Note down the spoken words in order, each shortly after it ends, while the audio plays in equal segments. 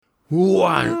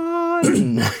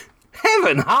one.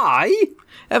 Heaven high!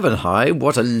 Heaven high,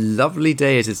 what a lovely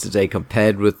day it is today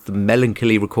compared with the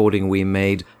melancholy recording we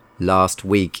made last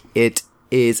week. It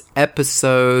is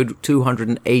episode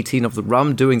 218 of the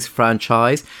Rum Doings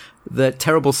franchise. The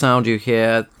terrible sound you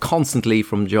hear constantly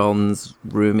from John's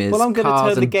room is Well, I'm going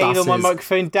to turn the gain buses, on my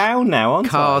microphone down now, aren't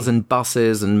cars I? and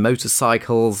buses and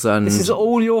motorcycles and... This is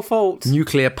all your fault.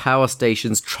 Nuclear power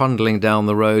stations trundling down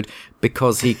the road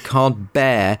because he can't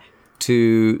bear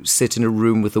to sit in a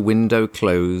room with the window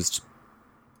closed.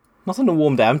 Not on a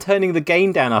warm day. I'm turning the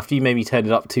gain down after you made me turn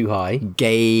it up too high.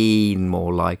 Gain,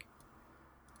 more like.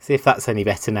 See if that's any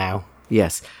better now.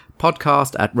 Yes.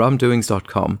 Podcast at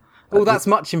rumdoings.com. Oh, that's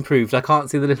much improved. I can't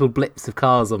see the little blips of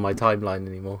cars on my timeline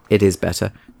anymore. It is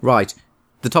better. Right.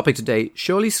 The topic today.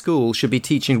 Surely school should be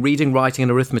teaching reading, writing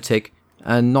and arithmetic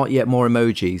and not yet more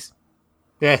emojis.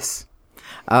 Yes.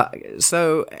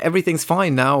 So everything's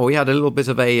fine now. We had a little bit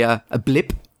of a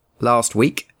blip last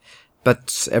week,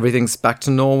 but everything's back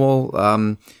to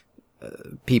normal.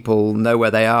 People know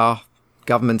where they are.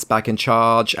 Government's back in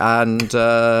charge and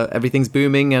everything's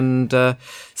booming and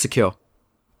secure.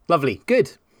 Lovely.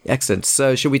 Good. Excellent.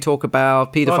 So should we talk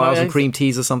about paedophiles and cream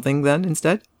teas or something then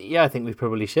instead? Yeah, I think we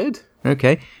probably should.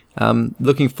 Okay.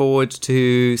 Looking forward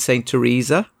to St.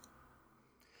 Teresa.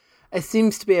 It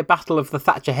seems to be a battle of the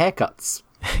Thatcher haircuts.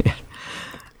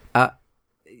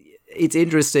 It's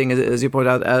interesting, as you point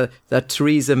out, that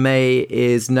Theresa May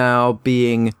is now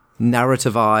being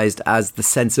narrativized as the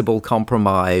sensible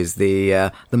compromise,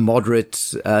 the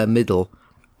moderate middle.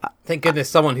 Thank goodness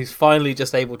someone who's finally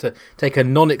just able to take a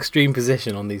non-extreme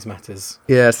position on these matters.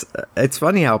 Yes, it's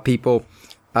funny how people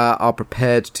are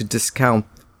prepared to discount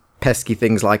pesky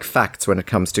things like facts when it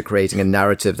comes to creating a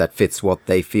narrative that fits what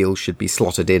they feel should be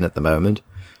slotted in at the moment.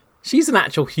 She's an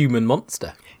actual human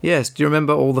monster. Yes, do you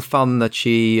remember all the fun that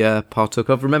she partook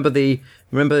of? Remember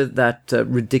that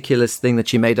ridiculous thing that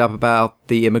she made up about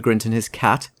the immigrant and his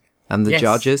cat and the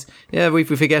judges? Yeah, we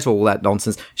forget all that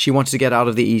nonsense. She wanted to get out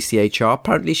of the ECHR.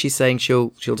 Apparently she's saying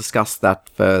she'll discuss that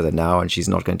further now and she's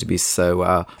not going to be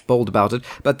so bold about it.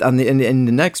 But in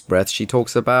the next breath, she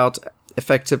talks about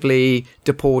effectively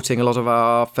deporting a lot of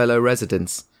our fellow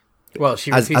residents. Well, she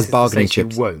refuses as bargaining to say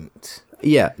chips. She won't.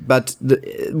 Yeah, but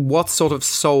what sort of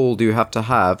soul do you have to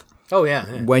have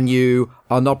when you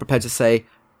are not prepared to say,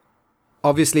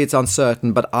 obviously it's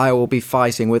uncertain, but I will be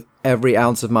fighting with every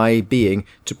ounce of my being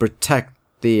to protect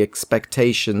the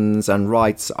expectations and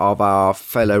rights of our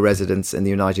fellow residents in the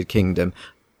United Kingdom.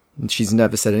 And she's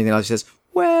never said anything like that. She says,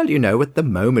 well, at the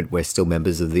moment we're still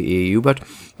members of the EU, but,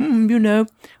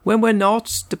 when we're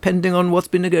not, depending on what's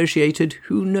been negotiated,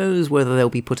 who knows whether they'll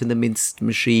be put in the minced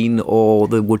machine or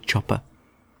the wood chopper.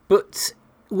 But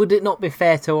would it not be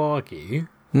fair to argue...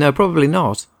 No, probably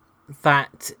not.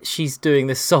 ...that she's doing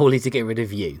this solely to get rid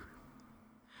of you?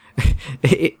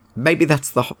 Maybe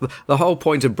that's the whole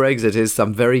point of Brexit is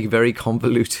some very, very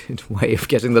convoluted way of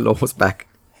getting the laws back.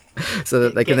 So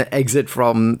that they can exit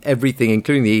from everything,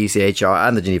 including the ECHR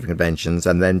and the Geneva Conventions,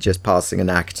 and then just passing an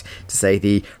act to say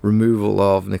the removal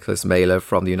of Nicholas Mailer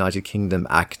from the United Kingdom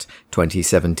Act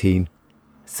 2017.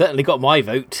 Certainly got my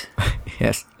vote.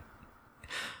 Yes.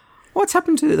 What's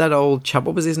happened to that old chap?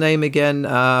 What was his name again?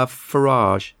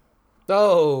 Farage.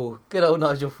 Oh, good old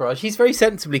Nigel Farage. He's very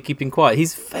sensibly keeping quiet.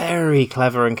 He's very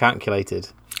clever and calculated.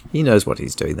 He knows what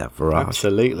he's doing, that Farage.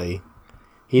 Absolutely.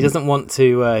 He doesn't want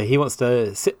to, he wants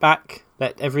to sit back,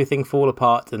 let everything fall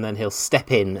apart, and then he'll step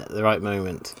in at the right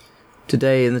moment.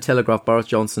 Today in the Telegraph, Boris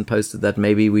Johnson posted that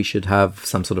maybe we should have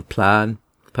some sort of plan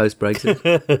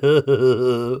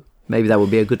post-Brexit. Maybe that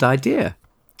would be a good idea.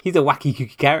 He's a wacky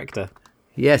kooky character.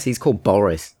 Yes, he's called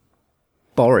Boris.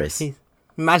 Boris.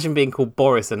 Imagine being called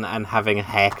Boris and having a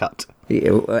haircut.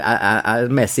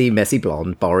 Messy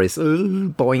blonde Boris.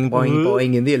 Ooh, boing, boing,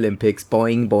 boing in the Olympics.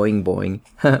 Boing, boing,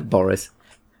 boing. Boris.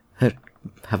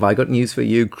 Have I got news for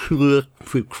you?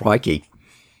 Crikey.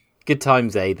 Good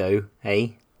times, though, eh?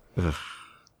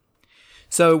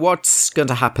 So what's going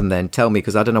to happen then? Tell me,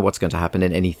 because I don't know what's going to happen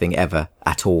in anything ever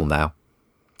at all now.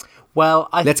 Well,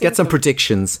 Let's get some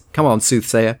predictions. Come on,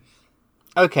 soothsayer.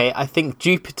 Okay, I think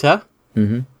Jupiter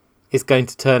is going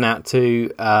to turn out to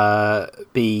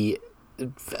be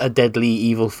a deadly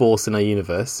evil force in our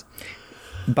universe.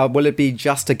 But will it be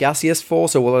just a gaseous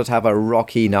force, or will it have a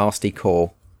rocky, nasty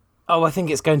core? Oh, I think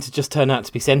it's going to just turn out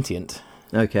to be sentient.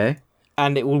 Okay.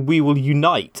 And we will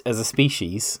unite as a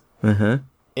species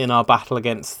in our battle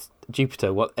against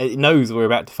Jupiter. It knows we're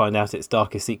about to find out its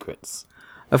darkest secrets.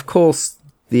 Of course,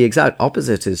 the exact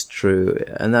opposite is true,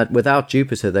 and that without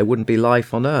Jupiter there wouldn't be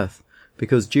life on Earth,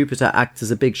 because Jupiter acts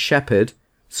as a big shepherd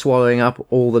swallowing up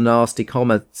all the nasty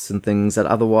comets and things that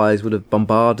otherwise would have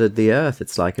bombarded the Earth.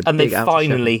 It's like and they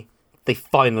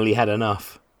finally had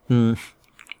enough.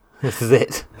 This is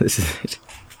it. This is it.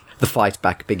 The fight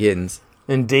back begins.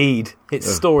 Indeed, it's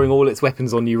storing all its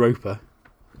weapons on Europa.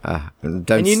 And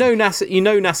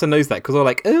NASA knows that because they're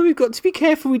like, oh, we've got to be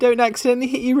careful we don't accidentally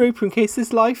hit Europa in case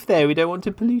there's life there. We don't want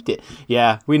to pollute it.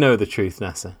 Yeah, we know the truth,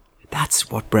 NASA. That's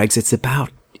what Brexit's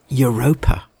about.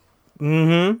 Europa.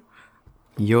 Mm-hmm.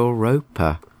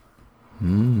 Europa.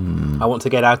 I want to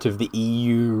get out of the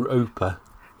Europa.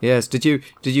 Yes. Did you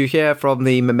hear from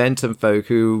the Momentum folk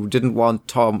who didn't want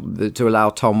to allow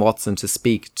Tom Watson to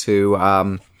speak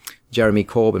to Jeremy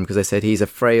Corbyn because they said he's a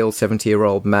frail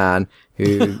 70-year-old man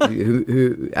who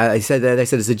they said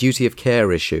it's a duty of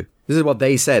care issue. This is what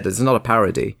they said. It's not a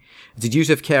parody. It's a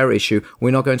duty of care issue.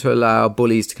 We're not going to allow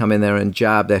bullies to come in there and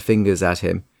jab their fingers at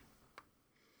him.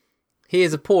 He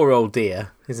is a poor old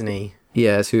dear, isn't he?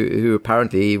 Yes, who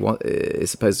apparently is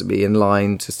supposed to be in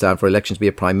line to stand for election to be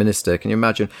a prime minister. Can you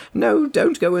imagine? No,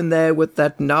 don't go in there with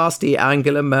that nasty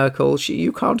Angela Merkel.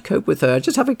 You can't cope with her.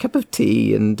 Just have a cup of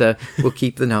tea and we'll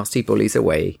keep the nasty bullies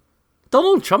away.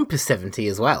 Donald Trump is 70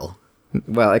 as well.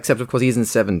 Well, except, of course, he isn't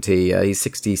 70. He's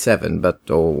 67,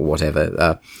 or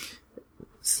whatever.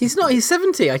 He's not. He's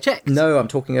 70, I checked. No, I'm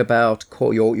talking about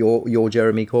your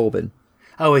Jeremy Corbyn.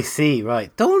 Oh, I see,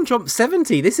 right. Donald Trump's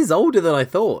 70. This is older than I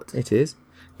thought. It is.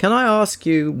 Can I ask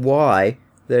you why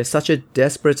there's such a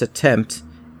desperate attempt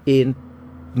in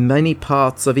many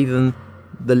parts of even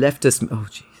the leftist... Oh,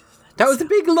 Jesus. That was a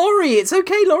big lorry. It's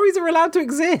okay. Lorries are allowed to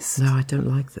exist. No, I don't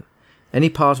like them. Any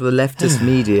part of the leftist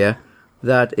media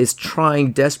that is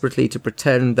trying desperately to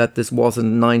pretend that this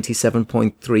wasn't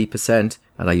 97.3%,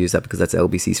 and I use that because that's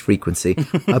LBC's frequency,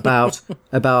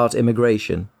 about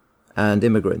immigration and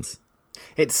immigrants.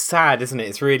 It's sad, isn't it?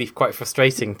 It's really quite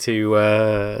frustrating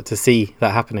to see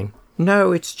that happening.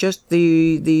 No, it's just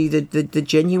the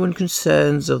genuine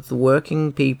concerns of the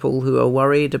working people who are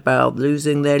worried about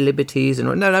losing their liberties.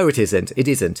 And no, it isn't. It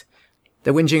isn't.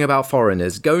 They're whinging about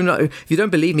foreigners. If you don't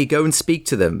believe me, go and speak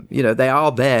to them. You know, they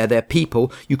are there. They're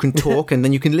people. You can talk and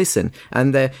then you can listen.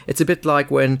 And it's a bit like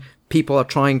when people are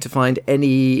trying to find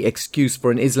any excuse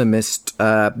for an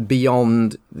Islamist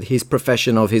beyond his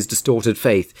profession of his distorted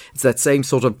faith. It's that same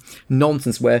sort of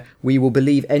nonsense where we will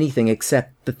believe anything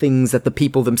except the things that the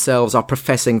people themselves are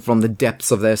professing from the depths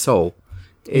of their soul.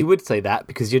 You would say that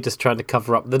because you're just trying to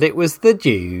cover up that it was the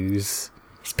Jews.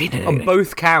 It's been on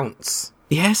both counts.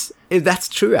 Yes, that's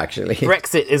true, actually.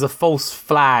 Brexit is a false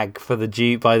flag by the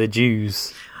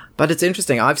Jews. But it's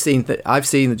interesting. I've seen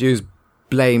the Jews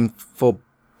blamed for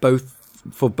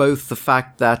both the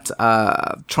fact that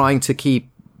trying to keep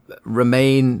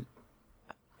Remain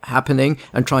happening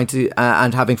and trying to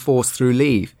and having forced through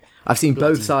Leave. I've seen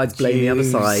both sides blame the other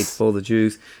side for the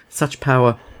Jews. Such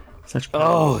power.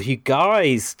 Oh, you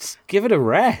guys, just give it a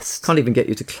rest. Can't even get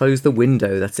you to close the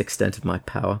window. That's the extent of my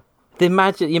power.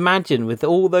 Imagine with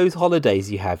all those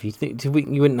holidays you have, you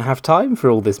wouldn't have time for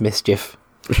all this mischief.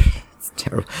 It's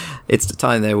terrible. It's the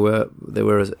time there were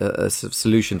a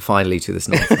solution finally to this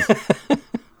nonsense.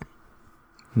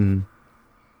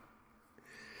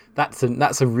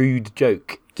 That's a rude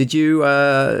joke. Did you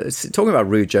talking about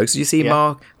rude jokes? Did you see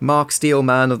Mark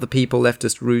Steelman of the People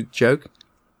leftist rude joke?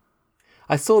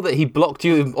 I saw that he blocked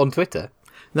you on Twitter.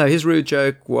 No, his rude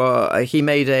joke was he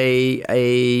made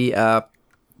a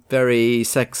very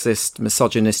sexist,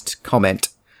 misogynist comment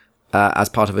as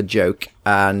part of a joke,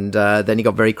 and then he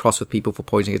got very cross with people for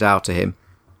pointing it out to him.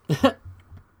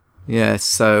 Yes,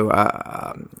 so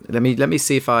let me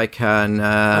see if I can.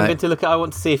 I'm going to look. I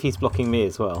want to see if he's blocking me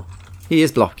as well. He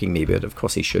is blocking me, but of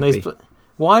course he should be.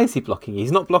 Why is he blocking you?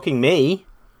 He's not blocking me.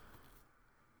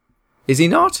 Is he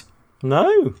not?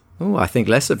 No. Oh, I think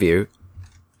less of you.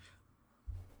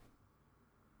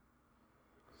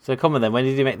 So come on then. When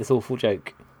did he make this awful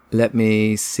joke? Let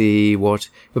me see what...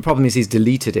 The problem is he's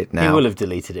deleted it now. He will have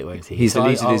deleted it, won't he? He's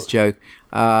deleted his joke.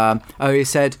 He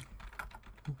said...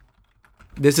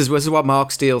 This is what Mark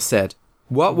Steele said.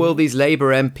 What will these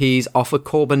Labour MPs offer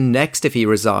Corbyn next if he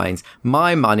resigns?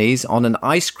 My money's on an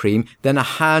ice cream, then a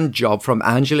hand job from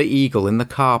Angela Eagle in the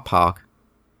car park.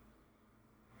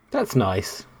 That's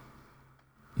nice.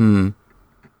 And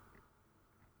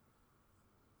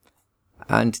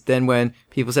then when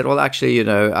people said, well, actually,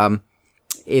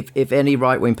 if any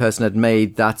right-wing person had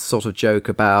made that sort of joke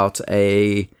about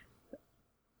a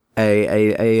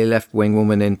left-wing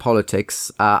woman in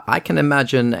politics, I can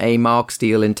imagine a Mark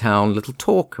Steele in town little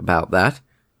talk about that.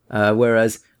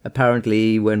 Whereas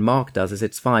apparently when Mark does it,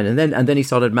 it's fine. And then he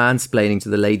started mansplaining to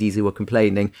the ladies who were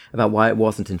complaining about why it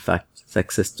wasn't in fact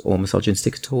sexist or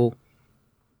misogynistic at all.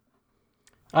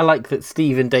 I like that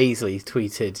Stephen Daisley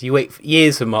tweeted, "You wait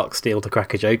years for Mark Steele to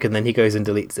crack a joke, and then he goes and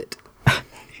deletes it."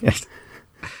 Yes.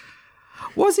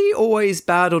 Was he always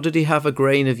bad, or did he have a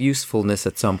grain of usefulness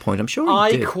at some point? I'm sure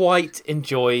he did. I quite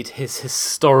enjoyed his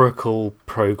historical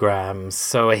programmes.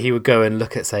 So he would go and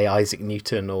look at, say, Isaac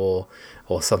Newton or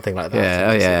something like that.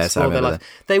 Yeah, yes, I remember that.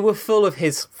 They were full of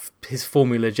his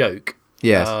formula joke.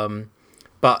 Yes.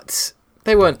 But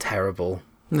they weren't terrible.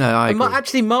 No, I agree.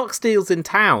 Actually, Mark Steele's in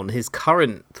Town, his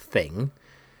current thing,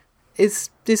 is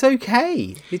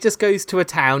okay. He just goes to a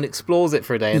town, explores it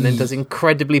for a day, and then does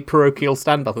incredibly parochial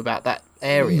stand-up about that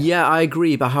area. Yeah, I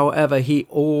agree. But however, he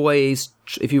always,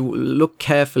 if you look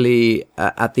carefully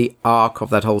at the arc of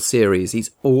that whole series,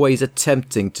 he's always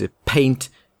attempting to paint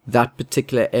that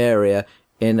particular area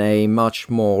in a much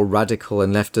more radical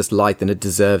and leftist light than it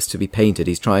deserves to be painted.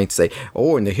 He's trying to say,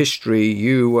 oh, in the history,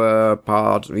 you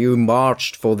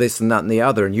marched for this and that and the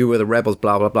other, and you were the rebels,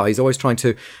 blah, blah, blah. He's always trying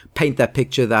to paint that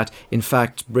picture that, in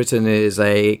fact, Britain is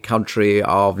a country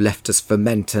of leftist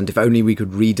ferment, and if only we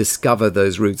could rediscover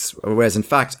those roots. Whereas, in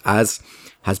fact, as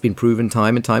has been proven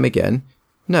time and time again,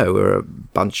 no, we're a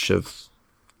bunch of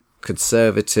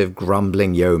conservative,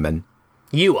 grumbling yeomen.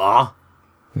 You are.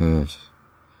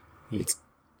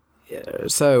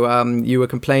 So you were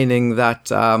complaining that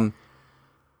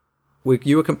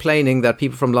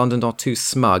people from London are too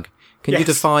smug. Can you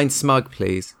define smug,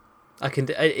 please? I can.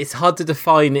 It's hard to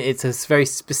define. It's a very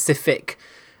specific.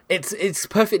 It's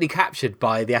perfectly captured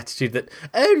by the attitude that,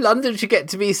 oh, London should get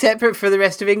to be separate from the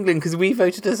rest of England because we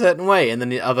voted a certain way, and then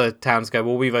the other towns go,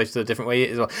 well, we voted a different way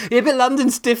as well. Yeah, but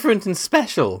London's different and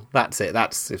special. That's it.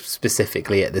 That's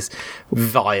specifically it. This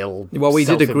vile we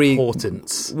did agree.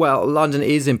 Importance. Well, London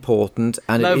is important,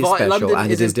 and it is special, London and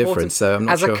it is different. So I'm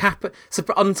not sure.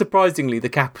 Unsurprisingly, the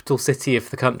capital city of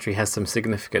the country has some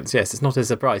significance. Yes, it's not a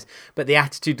surprise, but the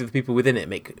attitude of the people within it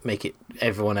make it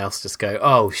everyone else just go,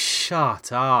 oh,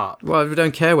 shut up. Well, we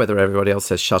don't care whether everybody else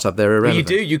says shut up. They're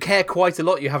irrelevant. You do. You care quite a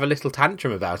lot. You have a little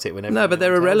tantrum about it whenever. No, but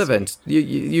they're irrelevant.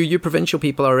 You provincial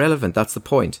people are irrelevant. That's the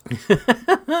point.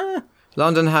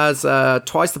 London has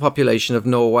twice the population of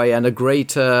Norway and a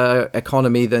greater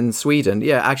economy than Sweden.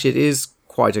 Yeah, actually, it is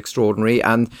quite extraordinary.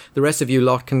 And the rest of you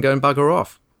lot can go and bugger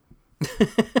off.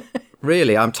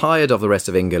 Really, I'm tired of the rest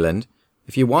of England.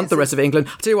 If you want the rest of England,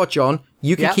 I'll tell you what, John.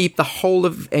 You can keep the whole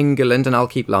of England, and I'll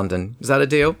keep London. Is that a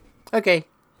deal? Okay.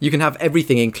 You can have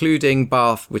everything, including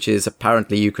Bath, which is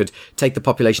apparently you could take the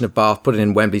population of Bath, put it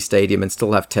in Wembley Stadium and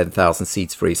still have 10,000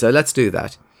 seats free. So let's do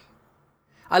that.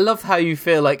 I love how you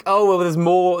feel like, oh, well,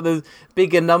 there's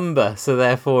bigger number, so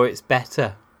therefore it's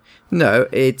better. No,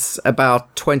 it's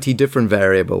about 20 different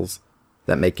variables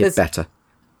that make it better.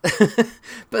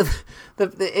 But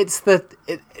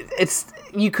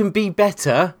you can be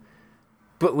better,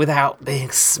 but without being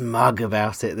smug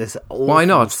about it. Why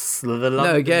not?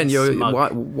 No, again,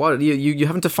 you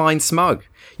haven't defined smug.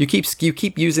 You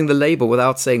keep using the label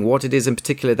without saying what it is in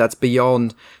particular that's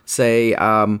beyond, say,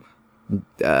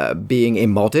 being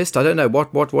immodest. I don't know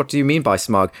what do you mean by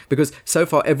smug? Because so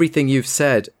far everything you've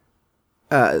said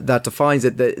that defines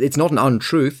it, that it's not an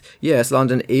untruth. Yes,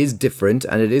 London is different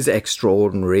and it is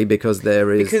extraordinary because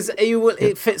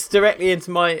it fits directly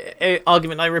into my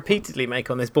argument I repeatedly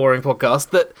make on this boring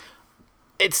podcast that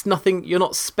it's nothing. You're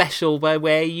not special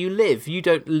where you live. You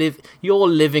don't live. Your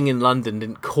living in London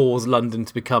didn't cause London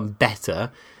to become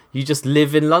better. You just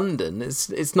live in London.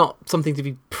 It's not something to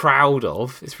be proud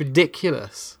of. It's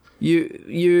ridiculous.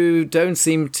 You don't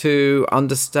seem to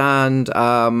understand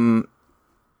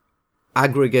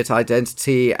aggregate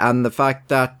identity and the fact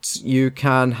that you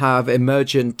can have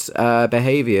emergent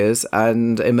behaviours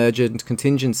and emergent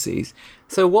contingencies.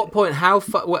 So at what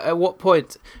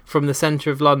point from the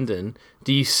centre of London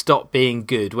do you stop being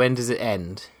good? When does it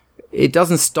end? It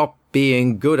doesn't stop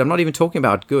being good. I'm not even talking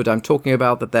about good. I'm talking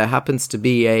about that there happens to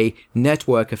be a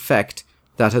network effect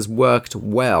that has worked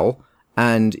well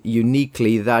and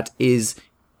uniquely that is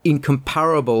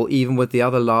incomparable even with the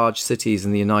other large cities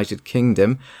in the United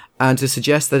Kingdom. And to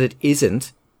suggest that it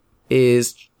isn't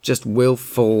is just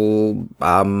willful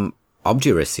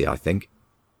obduracy, I think.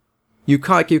 You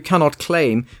cannot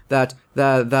claim that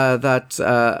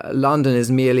London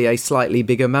is merely a slightly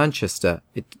bigger Manchester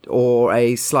or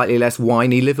a slightly less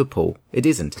whiny Liverpool. It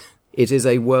isn't. It is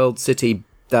a world city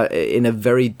that in a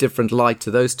very different light to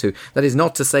those two. That is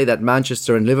not to say that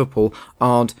Manchester and Liverpool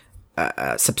aren't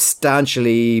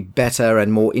substantially better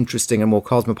and more interesting and more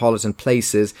cosmopolitan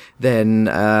places than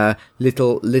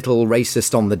little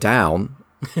racist on the down.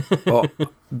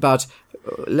 But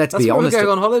let's be honest. We're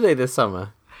going on holiday this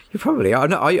summer. You probably are.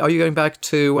 No, are you going back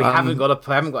to? We haven't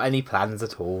got any plans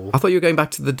at all. I thought you were going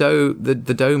back to the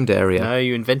domed area. No,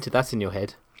 you invented that in your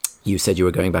head. You said you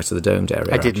were going back to the domed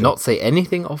area. I did not say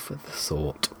anything of the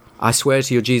sort. I swear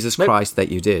to your Jesus Christ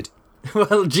that you did.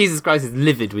 Well, Jesus Christ is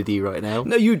livid with you right now.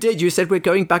 No, you did. You said we're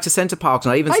going back to Centre Parks,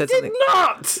 and I even said something.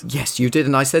 I did not! Yes, you did,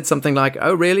 and I said something like,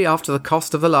 oh, really, after the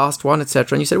cost of the last one,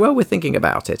 etc., and you said, well, we're thinking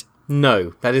about it.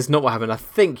 No, that is not what happened. I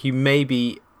think you may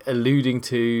be alluding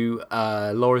to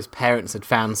Laura's parents had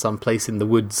found some place in the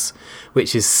woods,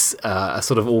 which is a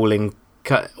sort of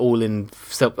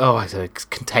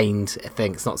contained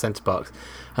thing. It's not Centre Parks.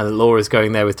 And Laura's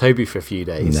going there with Toby for a few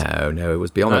days. No, it was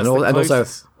beyond that.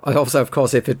 And also, of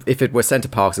course, if it were Centre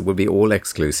Parks, it would be all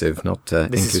exclusive, not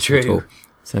inclusive at all.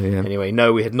 So, yeah. Anyway,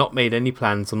 no, we had not made any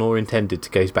plans nor intended to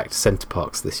go back to Centre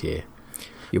Parks this year.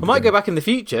 We might go back in the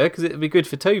future, because it would be good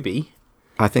for Toby.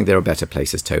 I think there are better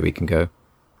places Toby can go.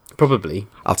 Probably.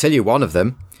 I'll tell you one of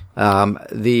them.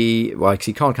 He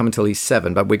can't come until he's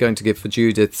 7, but we're going to give for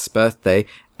Judith's birthday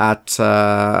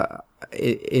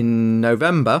in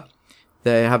November.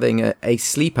 They're having a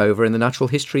sleepover in the Natural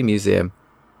History Museum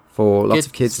for lots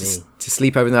of kids to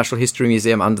sleep over in the Natural History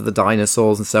Museum under the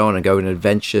dinosaurs and so on, and go on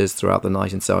adventures throughout the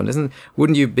night and so on.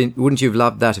 Wouldn't you have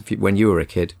loved that when you were a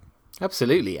kid?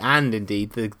 Absolutely, and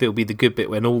indeed there'll be the good bit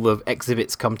when all the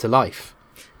exhibits come to life.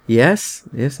 Yes,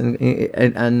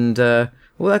 and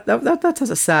well, that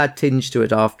has a sad tinge to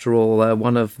it after all.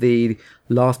 One of the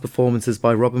last performances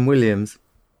by Robin Williams.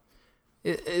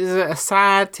 Is it a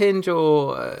sad tinge,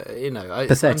 or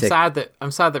pathetic? I'm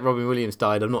sad that Robin Williams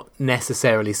died. I'm not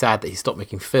necessarily sad that he stopped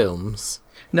making films.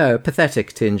 No,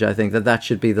 pathetic tinge. I think that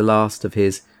should be the last of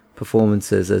his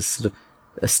performances as sort of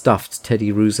a stuffed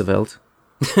Teddy Roosevelt.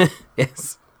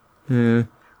 Yes, it's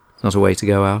not a way to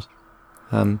go out.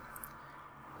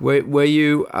 Were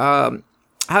you?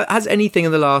 Has anything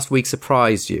in the last week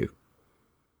surprised you?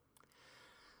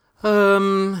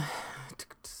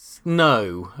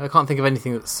 No, I can't think of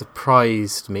anything that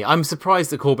surprised me. I'm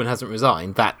surprised that Corbyn hasn't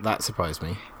resigned. That surprised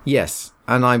me. Yes,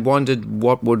 and I wondered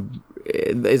what would...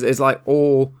 It's like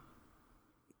all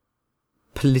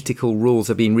political rules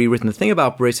have been rewritten. The thing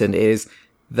about Britain is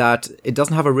that it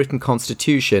doesn't have a written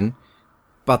constitution,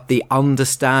 but the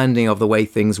understanding of the way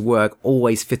things work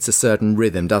always fits a certain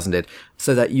rhythm, doesn't it?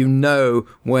 So that you know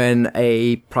when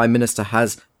a prime minister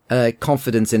has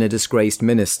confidence in a disgraced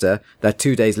minister, that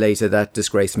 2 days later that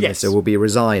disgraced minister will be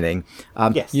resigning.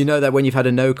 You know that when you've had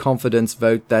a no confidence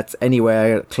vote that's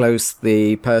anywhere close,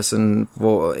 the person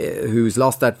who's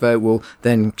lost that vote will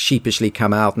then sheepishly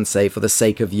come out and say, for the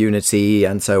sake of unity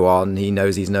and so on, he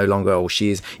knows he's no longer, or she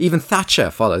is. Even Thatcher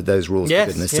followed those rules, for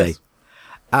goodness sake.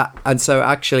 And so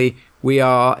actually we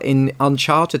are in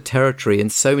uncharted territory in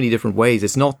so many different ways.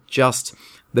 It's not just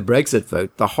the Brexit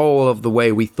vote. The whole of the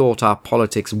way we thought our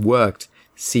politics worked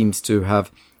seems to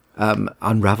have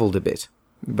unravelled a bit.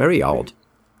 Very odd.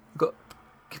 Got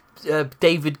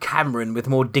David Cameron with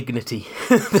more dignity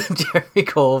than Jeremy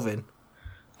Corbyn.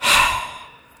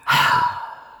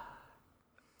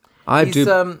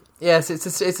 Yes,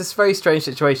 it's a very strange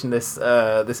situation. This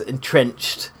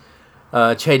entrenched,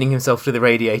 chaining himself to the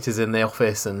radiators in the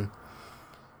office, and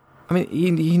I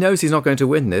mean, he knows he's not going to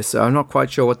win this, so I'm not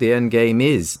quite sure what the end game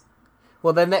is.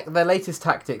 Well, their latest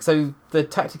tactic... So the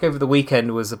tactic over the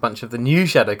weekend was a bunch of the new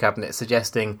shadow cabinet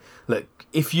suggesting, look,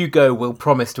 if you go, we'll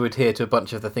promise to adhere to a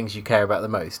bunch of the things you care about the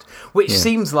most. Which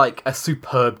seems like a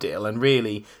superb deal. And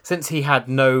really, since he had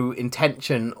no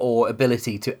intention or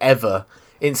ability to ever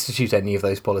institute any of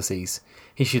those policies,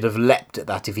 he should have leapt at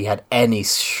that if he had any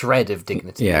shred of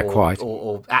dignity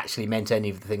or actually meant any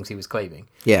of the things he was claiming.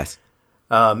 Yes.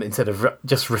 Instead of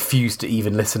just refused to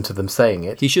even listen to them saying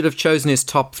it. He should have chosen his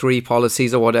top 3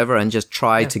 policies or whatever and just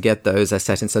tried to get those as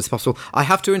set in as possible. I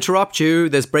have to interrupt you.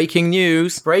 There's breaking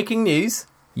news. Breaking news.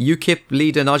 UKIP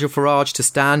leader Nigel Farage to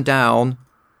stand down.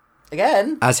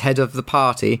 Again? As head of the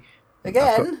party.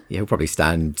 Again? He'll probably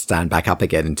stand back up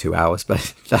again in 2 hours,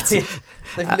 but that's...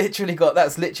 They've literally got...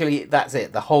 That's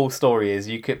it. The whole story is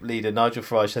UKIP leader Nigel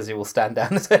Farage says he will stand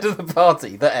down as head of the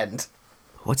party. The end.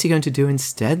 What's he going to do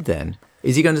instead, then?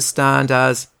 Is he going to stand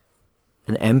as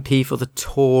an MP for the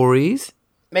Tories?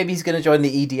 Maybe he's going to join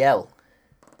the EDL.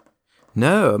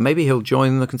 No, maybe he'll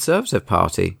join the Conservative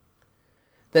Party.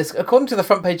 There's, according to the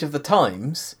front page of the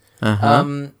Times,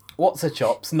 what's her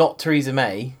chops? Not Theresa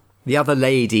May. The other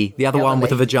lady, the other one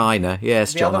with a vagina.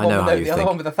 Yes, John, I know how you think. The other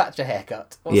one with a Thatcher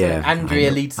haircut. What's her name?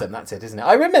 Andrea Leadsom, that's it, isn't it?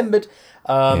 I remembered.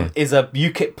 Is a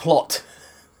UKIP plot.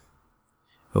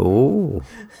 Oh.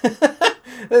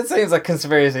 That seems like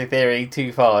conspiracy theory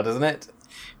too far, doesn't it?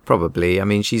 Probably. I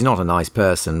mean, she's not a nice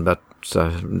person, but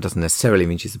doesn't necessarily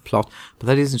mean she's a plot. But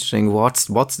that is interesting.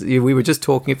 We were just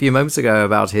talking a few moments ago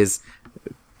about his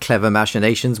clever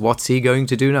machinations. What's he going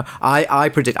to do now? I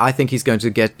think he's going to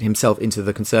get himself into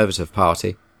the Conservative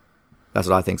Party. That's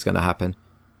what I think is going to happen.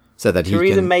 So that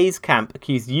Theresa May's camp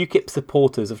accused UKIP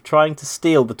supporters of trying to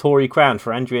steal the Tory crown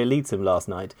for Andrea Leadsom last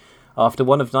night, after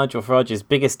one of Nigel Farage's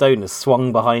biggest donors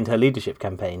swung behind her leadership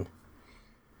campaign.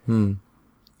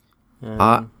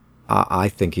 I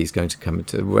think he's going to come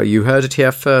into... Well, you heard it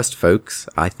here first, folks.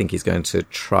 I think he's going to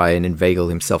try and inveigle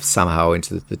himself somehow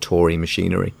into the Tory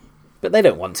machinery. But they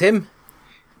don't want him.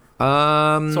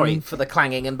 Sorry for the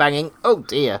clanging and banging. Oh,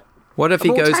 dear. What if he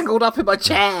goes... tangled up in my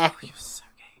chair. You're so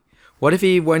gay. What if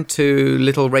he went to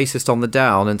Little Racist on the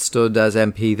Down and stood as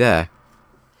MP there?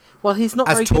 Well, he's not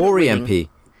as Tory MP.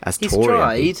 He's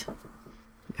tried. MP.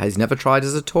 He's never tried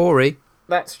as a Tory.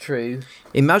 That's true.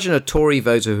 Imagine a Tory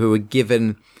voter who were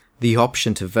given the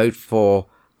option to vote for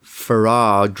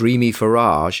Dreamy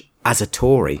Farage as a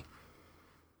Tory.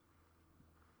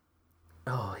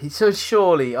 Oh, he's so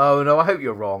surely... Oh, no, I hope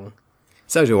you're wrong.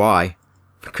 So do I,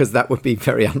 because that would be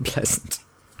very unpleasant.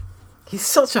 He's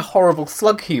such a horrible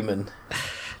slug human.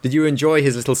 Did you enjoy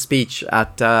his little speech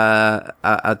at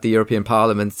the European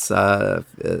Parliament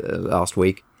last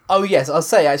week? Oh, yes, I'll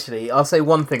say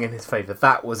one thing in his favour.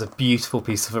 That was a beautiful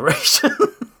piece of oration.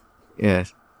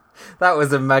 Yes. That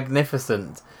was a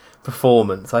magnificent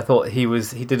performance. I thought he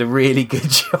did a really good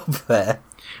job there.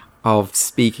 Of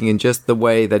speaking in just the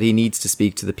way that he needs to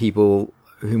speak to the people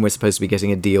whom we're supposed to be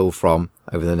getting a deal from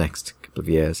over the next couple of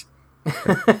years.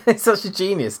 It's such a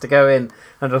genius to go in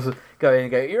and just go,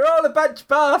 you're all a bunch of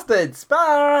bastards,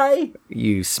 bye!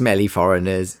 You smelly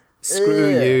foreigners.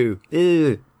 Screw you.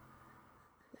 Ew.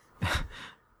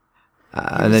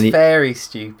 And then very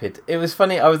stupid. It was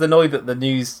funny, I was annoyed that the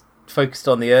news focused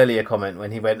on the earlier comment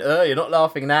when he went, "Oh, you're not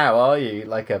laughing now, are you?"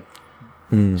 Like a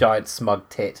giant smug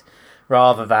tit,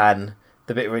 rather than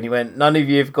the bit when he went, "None of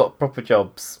you have got proper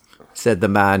jobs," said the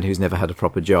man who's never had a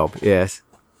proper job. Yes.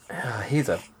 He's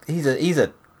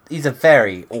a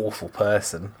very awful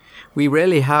person. We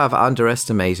really have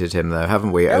underestimated him, though,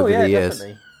 haven't we, over the years?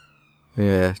 Definitely.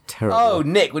 Yeah, terrible. Oh,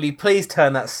 Nick, will you please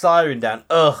turn that siren down?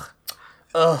 Ugh.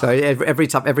 So every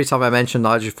time I mention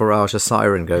Nigel Farage, a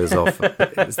siren goes off.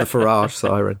 It's the Farage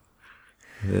siren.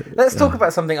 Let's talk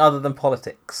about something other than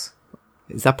politics.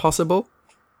 Is that possible?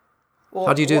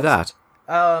 How do you do that?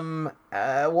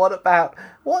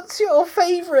 What's your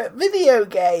favourite video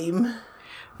game?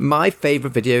 My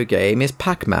favourite video game is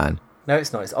Pac-Man. No,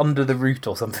 it's not. It's Under the Root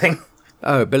or something.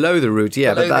 Oh, Below the Root,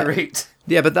 yeah. The Root.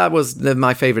 Yeah, but that was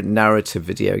my favourite narrative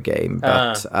video game.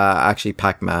 But actually,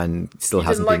 Pac-Man still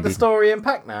hasn't been... You didn't like the story in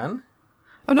Pac-Man?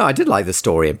 Oh, no, I did like the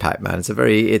story in Pac-Man.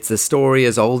 It's a story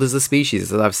as old as the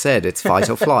species, as I've said. It's fight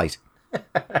or flight.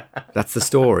 That's the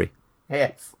story.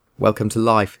 Yes. Welcome to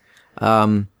life.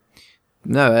 No,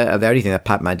 the only thing that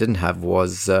Pac-Man didn't have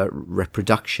was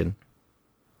reproduction.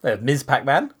 Ms.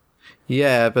 Pac-Man?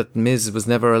 Yeah, but Ms. was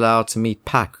never allowed to meet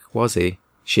Pac, was he?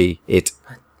 It.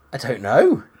 I don't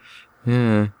know.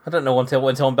 Yeah. I don't know what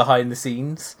went on behind the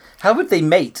scenes. How would they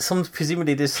mate? Some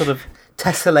presumably just sort of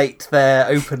tessellate their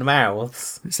open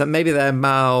mouths. So maybe their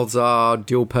mouths are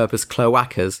dual-purpose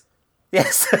cloacas.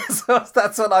 Yes,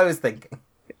 that's what I was thinking.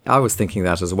 I was thinking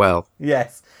that as well.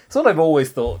 Yes. It's what I've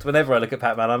always thought. Whenever I look at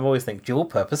Pac-Man, I'm always thinking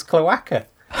dual-purpose cloaca.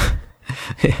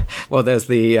 Well, there's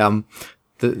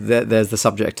there's the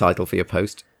subject title for your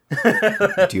post.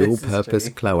 Dual-purpose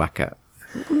cloaca.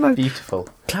 Beautiful.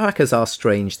 Cloacas are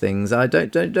strange things.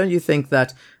 Don't you think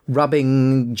that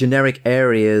rubbing generic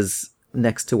areas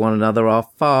next to one another are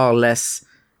far less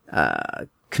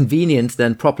convenient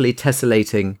than properly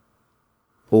tessellating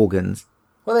organs?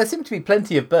 Well, there seem to be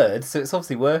plenty of birds, so it's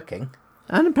obviously working.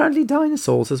 And apparently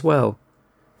dinosaurs as well.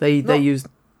 They use...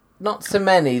 Not so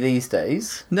many these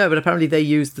days. No, but apparently they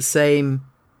use the same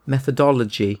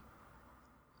methodology.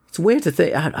 It's weird to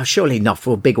think... surely not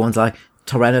for big ones like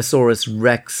Tyrannosaurus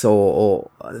Rex or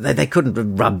they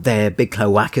couldn't rub their big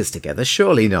cloacas together.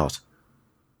 Surely not.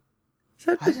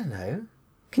 I don't know.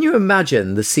 Can you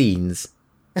imagine the scenes?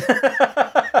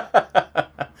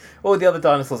 All the other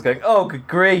dinosaurs going, "Oh, good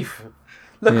grief.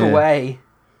 Look away."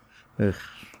 Ugh,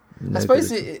 I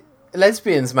suppose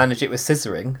lesbians manage it with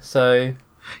scissoring, so...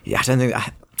 Yeah, I don't think...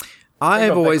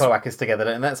 I've always... cloacas together,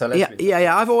 and that's how lesbians...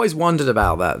 Yeah, I've always wondered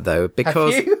about that, though,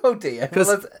 because... Have you? Oh, dear.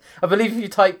 Well, I believe if you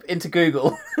type into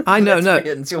Google I know,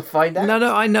 lesbians, you'll find out.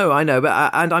 No, I know,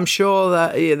 but and I'm sure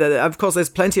that, of course, there's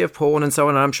plenty of porn and so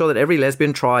on, and I'm sure that every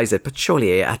lesbian tries it, but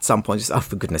surely at some point, just, oh,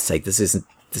 for goodness sake, this is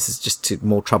just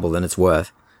more trouble than it's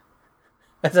worth.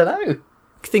 I don't know.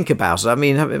 Think about it. I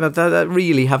mean,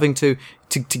 really having to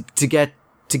get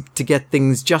to get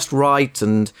things just right,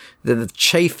 and the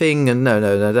chafing, and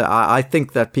no. I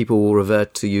think that people will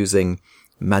revert to using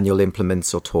manual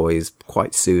implements or toys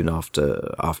quite soon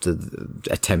after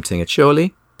attempting it,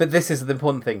 surely. But this is the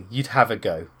important thing. You'd have a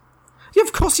go. Yeah,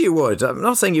 of course you would. I'm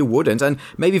not saying you wouldn't, and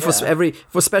maybe for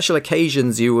special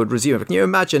occasions you would resume. But can you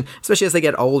imagine, especially as they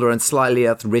get older and slightly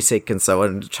arthritic and so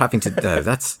on, having to no,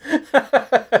 that's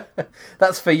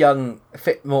that's for young,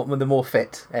 fit, the more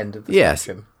fit end of the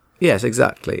spectrum. Yes,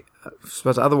 exactly.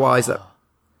 But otherwise,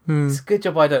 it's a good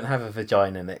job I don't have a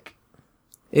vagina, Nick.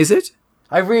 Is it?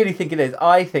 I really think it is.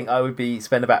 I think I would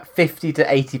spend about 50 to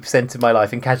 80% of my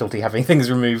life in casualty having things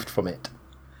removed from it.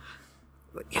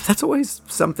 Yeah, that's always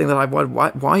something that I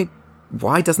wonder.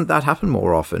 Why doesn't that happen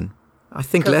more often? I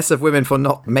think less of women for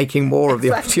not making more of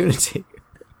the opportunity.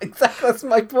 Exactly, that's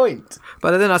my point.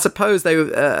 But then I suppose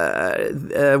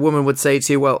a woman would say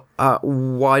to you, well,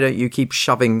 why don't you keep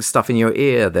shoving stuff in your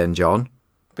ear then, John?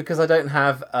 Because I don't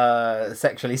have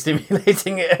sexually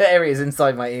stimulating areas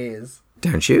inside my ears.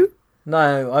 Don't you?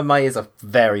 No, my ears are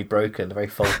very broken, very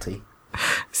faulty.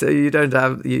 So you don't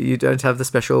have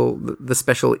the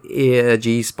special ear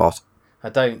G spot. I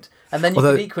don't. And then you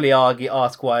could equally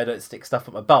ask why I don't stick stuff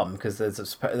up my bum, because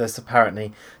there's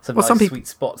apparently some sweet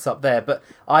spots up there. But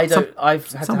I don't.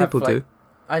 Some people do.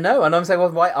 I know, and I'm saying,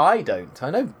 well, why I don't? I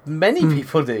know many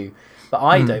people do, but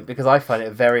I don't, because I find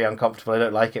it very uncomfortable. I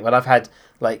don't like it when I've had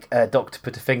a doctor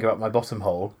put a finger up my bottom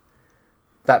hole.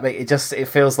 It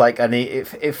feels like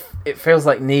it feels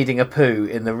like needing a poo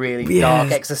in the really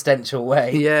dark existential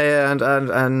way. Yeah, and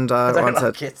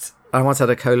I once had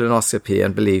a colonoscopy,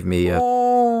 and believe me,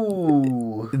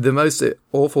 the most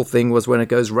awful thing was when it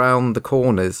goes round the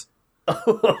corners.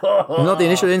 Not the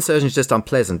initial insertion is just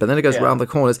unpleasant, but then it goes round the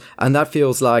corners, and that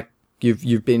feels like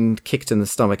you've been kicked in the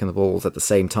stomach and the balls at the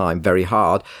same time, very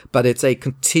hard. But it's a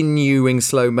continuing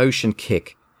slow motion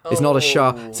kick. It's not a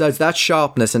sharp, so it's that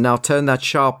sharpness, and now turn that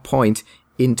sharp point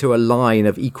into a line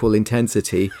of equal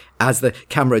intensity as the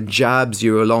camera jabs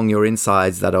you along your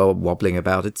insides that are wobbling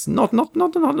about. It's not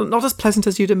as pleasant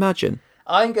as you'd imagine.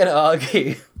 I'm going to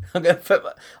argue. I'm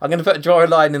going to draw a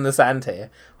line in the sand here.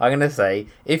 I'm going to say,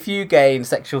 if you gain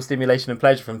sexual stimulation and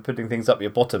pleasure from putting things up your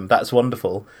bottom, that's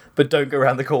wonderful, but don't go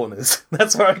around the corners.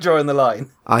 That's where I'm drawing the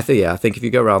line. I think if you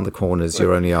go around the corners,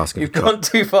 you're only asking. You've gone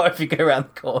too far if you go around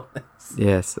the corners.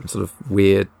 Yes, some sort of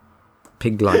weird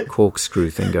pig-like corkscrew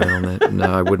thing going on there.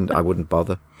 No, I wouldn't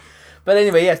bother. But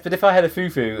anyway, yes. But if I had a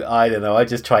foo-foo, I don't know. I'd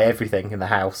just try everything in the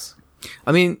house.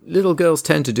 I mean, little girls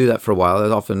tend to do that for a while.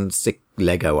 They often stick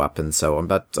Lego up and so on,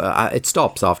 but it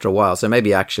stops after a while. So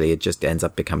maybe actually it just ends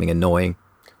up becoming annoying.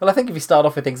 Well, I think if you start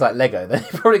off with things like Lego, then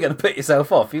you're probably going to put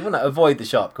yourself off. You want to avoid the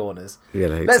sharp corners. Yeah,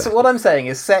 exactly. What I'm saying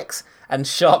is sex and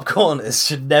sharp corners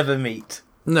should never meet.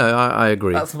 No, I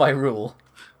agree. That's my rule.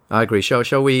 I agree. Shall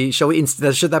we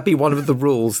should that be one of the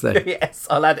rules then? Yes,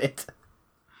 I'll add it.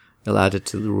 I'll add it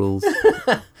to the rules.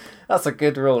 That's a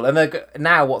good rule. And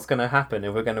now what's going to happen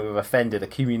if we're going to have offended a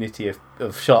community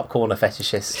of sharp corner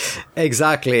fetishists?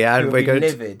 Exactly. And we're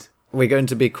going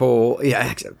to be called...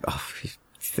 Yeah,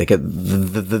 think of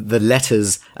the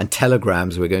letters and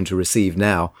telegrams we're going to receive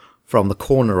now from the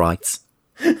cornerites.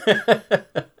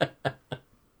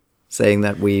 Saying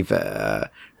that we've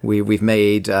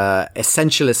made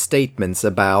essentialist statements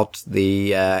about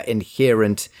the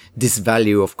inherent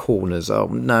disvalue of corners. Oh,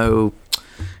 no...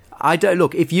 I don't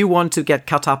look. If you want to get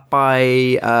cut up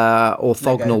by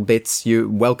orthogonal bits, you're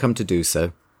welcome to do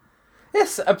so.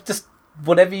 Yes, just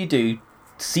whatever you do,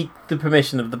 seek the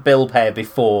permission of the bill payer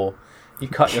before you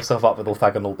cut yourself up with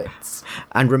orthogonal bits.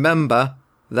 And remember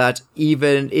that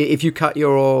even if you cut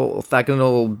your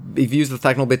if you use the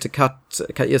orthogonal bit to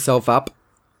cut yourself up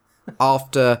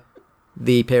after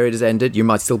the period has ended, you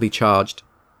might still be charged.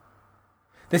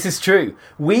 This is true.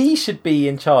 We should be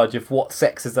in charge of what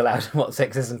sex is allowed and what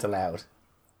sex isn't allowed.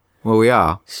 Well, we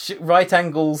are. Right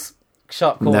angles,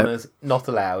 sharp corners, not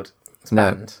allowed. It's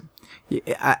banned. No.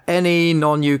 Any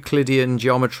non-Euclidean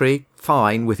geometry,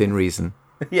 fine, within reason.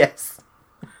 Yes.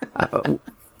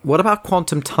 What about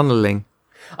quantum tunneling?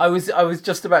 I was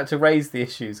just about to raise the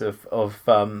issues of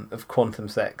quantum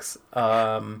sex.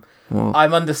 I'm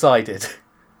undecided.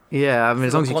 Yeah, I mean,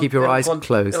 as long as you keep your eyes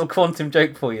closed. Little quantum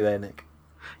joke for you there, Nick.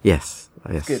 Yes,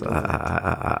 I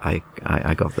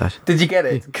got that. Did you get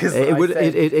it?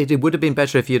 It would have been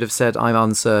better if you'd have said, I'm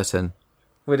uncertain.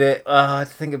 Would it? I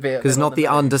think a bit... Because it's not the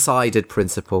undecided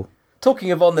principle. Talking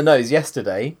of on the nose,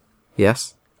 yesterday...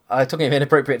 Yes? Talking of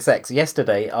inappropriate sex,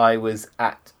 yesterday I was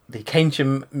at the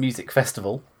Keynsham Music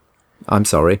Festival. I'm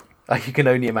sorry. You can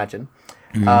only imagine.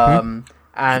 Mm-hmm.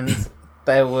 And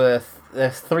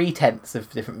there's 3 tents of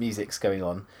different musics going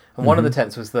on. And one of the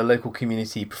tents was the local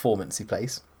community performance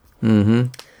place.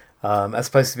 As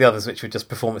opposed to the others, which were just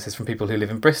performances from people who live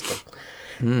in Bristol.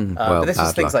 But this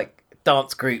was things like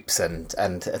dance groups and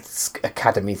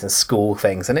academies and school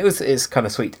things, and it's kind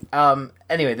of sweet.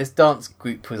 Anyway, this dance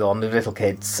group was on with little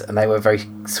kids, and they were very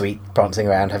sweet, prancing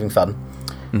around, having fun.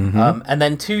 And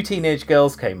then 2 teenage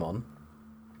girls came on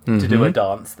to do a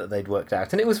dance that they'd worked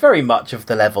out, and it was very much of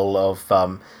the level of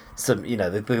some,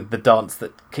 the dance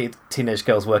that teenage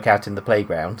girls work out in the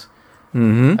playground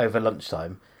over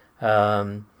lunchtime.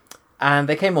 And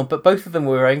they came on, but both of them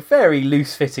were wearing very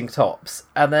loose-fitting tops,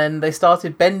 and then they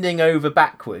started bending over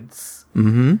backwards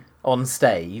on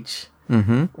stage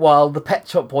while the Pet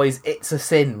Shop Boys' It's a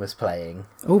Sin was playing.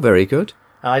 Oh, very good.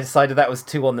 And I decided that was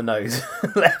 2 on the nose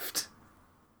left.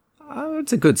 Oh,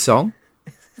 it's a good song.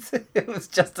 It was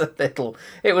just a little...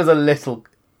 It was a little...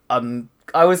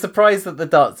 I was surprised that the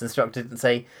dance instructor didn't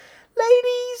say,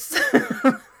 "Ladies,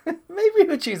 maybe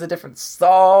we'll choose a different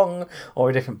song, or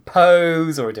a different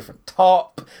pose, or a different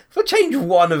top. We'll change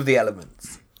one of the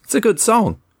elements." It's a good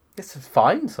song. It's a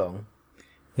fine song.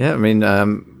 Yeah, I mean,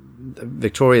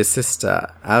 Victoria's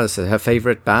sister, Alice, her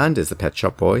favourite band is the Pet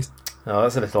Shop Boys. Oh,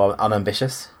 that's a little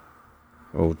unambitious.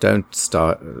 Oh, don't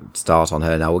start on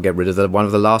her now. We'll get rid of one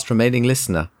of the last remaining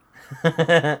listener.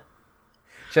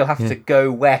 She'll have to go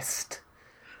west.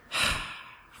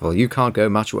 Well, you can't go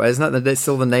much west. Isn't that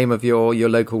still the name of your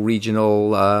local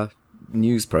regional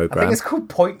news programme? I think it's called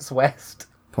Points West.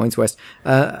 Points West.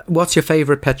 What's your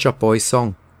favourite Pet Shop Boys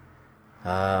song?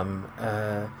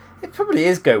 It probably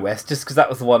is Go West, just because that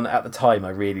was the one at the time I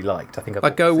really liked. I think.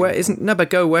 But Go West but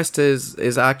Go West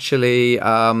is actually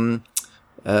the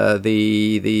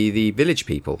Village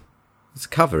People. It's a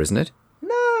cover, isn't it?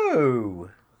 No.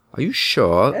 Are you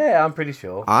sure? Yeah, I'm pretty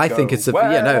sure. I think it's is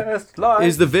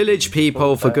the Village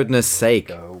People, for goodness sake.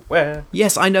 Go West.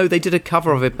 Yes, I know they did a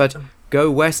cover of it, but Go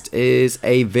West is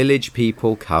a Village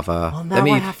People cover. Well, now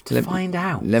I have to find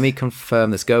out. Let me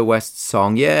confirm this. Go West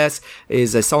song, yes,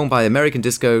 is a song by American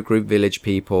disco group Village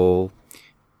People.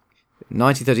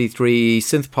 1933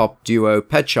 synth pop duo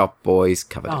Pet Shop Boys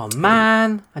covered. Oh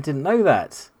man, I didn't know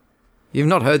that. You've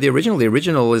not heard the original? The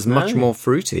original is much more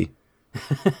fruity.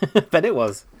 Bet it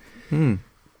was.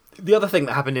 The other thing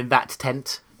that happened in that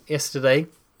tent yesterday.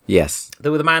 Yes.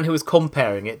 There was a man who was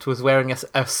comparing it, was wearing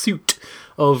a suit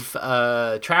of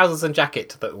trousers and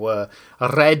jacket that were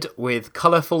red with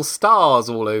colourful stars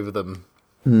all over them.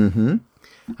 And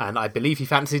I believe he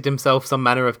fancied himself some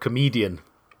manner of comedian.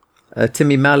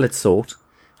 Timmy Mallet sort.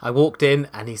 I walked in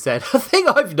and he said, "The thing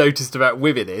I've noticed about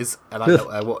women is..." And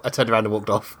I turned around and walked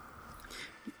off.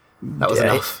 That was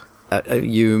enough.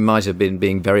 You might have been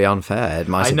being very unfair. It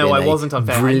might have been I wasn't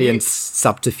unfair. Brilliant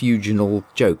subterfugal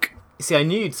joke. See, I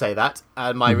knew you'd say that,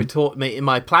 and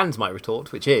my planned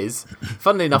retort, which is,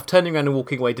 funnily enough, turning around and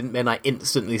walking away didn't mean I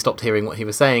instantly stopped hearing what he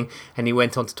was saying, and he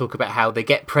went on to talk about how they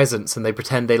get presents and they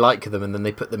pretend they like them, and then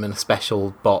they put them in a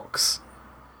special box.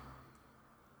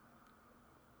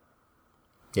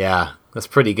 Yeah, that's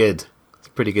pretty good. It's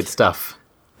pretty good stuff.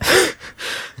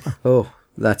 Oh,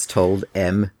 that's told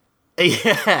M.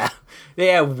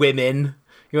 Yeah, women.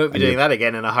 You won't be doing that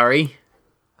again in a hurry.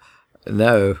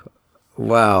 No.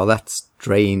 Wow, that's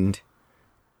drained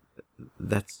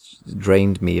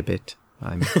me a bit.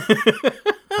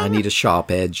 I need a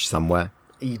sharp edge somewhere.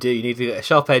 You do. You need to get a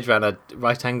sharp edge around a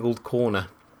right-angled corner.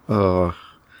 Oh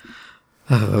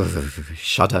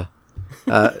shudder.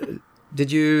 Did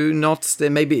you not?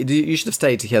 Maybe you should have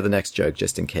stayed to hear the next joke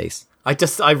just in case.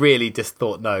 I really just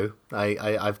thought no.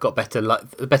 I've got better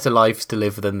lives to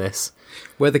live than this.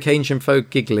 Were the Cajun folk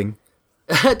giggling?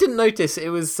 I didn't notice. It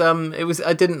was.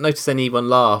 I didn't notice anyone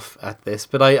laugh at this,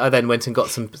 but I then went and got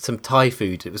some Thai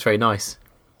food. It was very nice.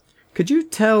 Could you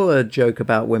tell a joke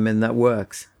about women that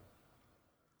works?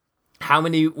 How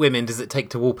many women does it take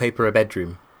to wallpaper a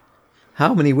bedroom?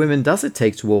 How many women does it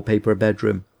take to wallpaper a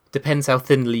bedroom? Depends how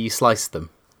thinly you slice them.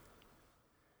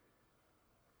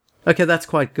 Okay, that's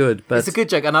quite good. But it's a good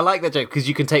joke, and I like that joke because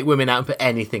you can take women out and put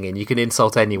anything in. You can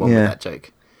insult anyone with that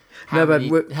joke. How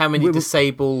many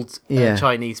disabled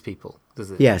Chinese people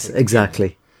does it? Yes,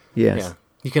 exactly. Yes.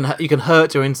 Yeah. You can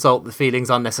hurt or insult the feelings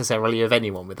unnecessarily of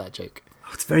anyone with that joke.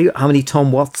 Oh, it's very. How many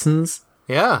Tom Watsons?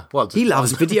 Yeah. Well, he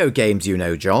loves video games, you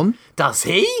know, John. Does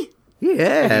he?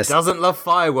 Yes. He doesn't love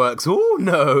fireworks. Oh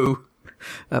no.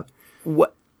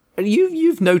 What?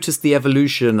 You've noticed the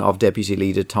evolution of Deputy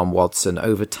Leader Tom Watson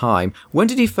over time. When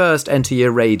did he first enter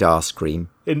your radar screen?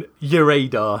 In your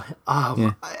radar?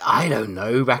 I don't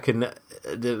know. Back in...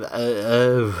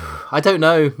 I don't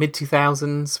know.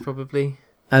 Mid-2000s, probably.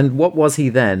 And what was he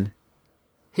then?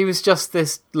 He was just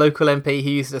this local MP who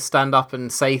used to stand up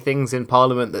and say things in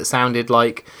Parliament that sounded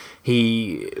like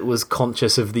he was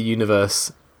conscious of the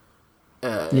universe.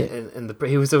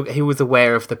 He was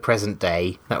aware of the present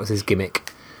day. That was his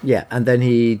gimmick. Yeah, and then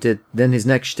Then his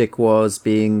next shtick was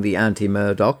being the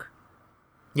anti-Murdoch.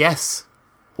 Yes.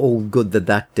 All good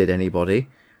that did anybody,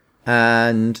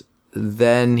 and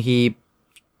then he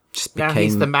just became. Now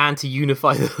he's the man to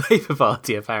unify the Labour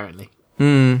Party, apparently.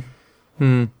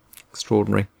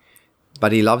 Extraordinary.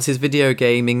 But he loves his video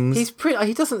gaming.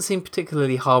 He doesn't seem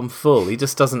particularly harmful. He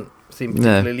just doesn't seem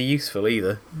particularly useful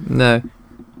either. No.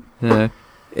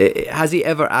 Has he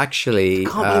ever actually... I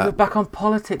can't believe we're back on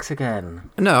politics again.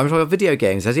 No, I'm talking about video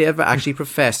games. Has he ever actually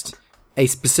professed a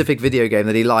specific video game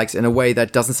that he likes in a way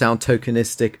that doesn't sound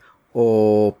tokenistic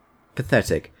or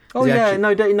pathetic? Oh, yeah,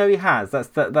 no, he has. That's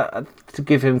that. To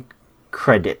give him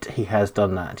credit, he has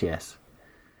done that, yes.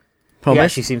 Promise? He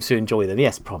actually seems to enjoy them.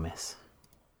 Yes, promise.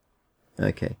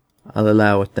 Okay, I'll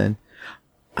allow it then.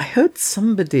 I heard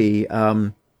somebody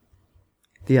the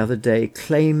other day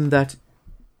claim that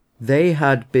they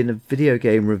had been a video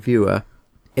game reviewer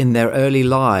in their early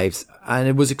lives, and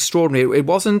it was extraordinary. It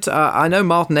wasn't... I know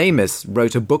Martin Amis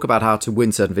wrote a book about how to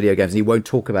win certain video games, and he won't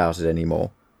talk about it anymore.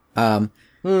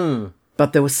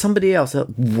 But there was somebody else.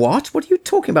 What? What are you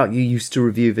talking about? You used to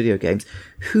review video games.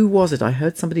 Who was it? I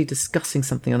heard somebody discussing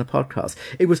something on a podcast.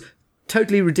 It was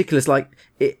totally ridiculous. Like,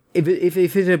 if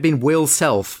it had been Will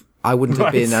Self, I wouldn't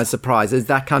have been as surprised. It's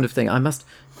that kind of thing. I must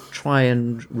try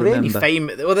and remember.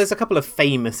 There's a couple of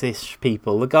famous-ish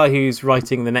people. The guy who's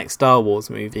writing the next Star Wars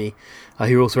movie,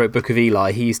 who also wrote Book of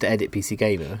Eli, he used to edit PC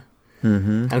Gamer.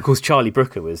 Mm-hmm. And of course Charlie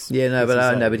Brooker was...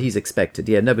 but he's expected.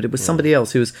 Yeah, no, but it was somebody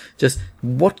else who was just...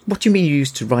 What do you mean you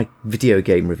used to write video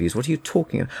game reviews? What are you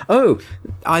talking about? Oh,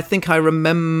 I think I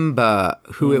remember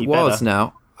who it was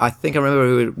now. I think I remember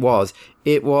who it was.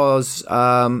 It was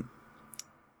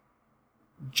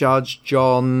Judge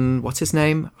John... What's his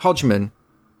name? Hodgman.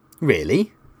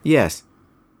 Really? Yes.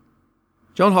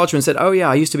 John Hodgman said, "Oh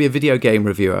yeah, I used to be a video game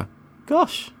reviewer."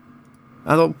 Gosh.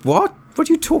 I thought, what? What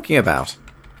are you talking about?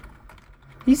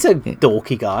 He's a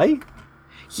dorky guy.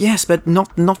 Yes, but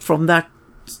not from that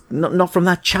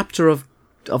chapter of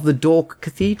the Dork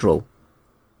Cathedral.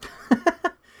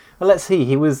 Well, let's see.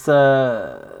 He was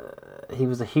a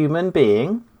human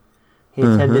being. He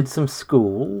attended some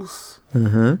schools.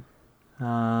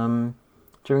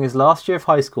 During his last year of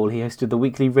high school, he hosted the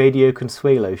weekly Radio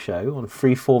Consuelo show on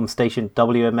freeform station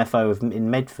WMFO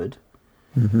in Medford.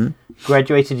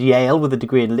 Graduated Yale with a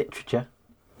degree in literature.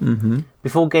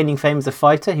 Before gaining fame as a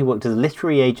fighter, he worked as a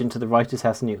literary agent at the Writers'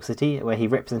 House in New York City, where he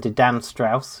represented Darren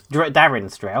Strauss,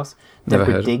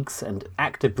 Deborah Diggs, and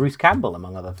actor Bruce Campbell,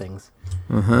 among other things.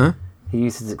 He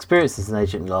used his experience as an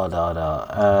agent,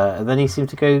 and then he seemed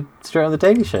to go straight on the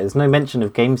Daily Show. There's no mention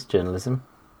of games journalism.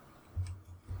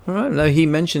 All right, no, he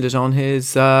mentioned it on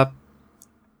his...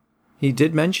 he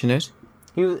did mention it.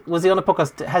 Was he on a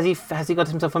podcast? Has he got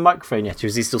himself a microphone yet, or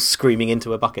is he still screaming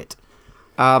into a bucket?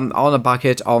 On a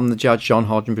bucket on the Judge John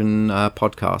Hodgman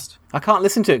podcast. I can't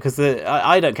listen to it because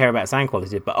I don't care about sound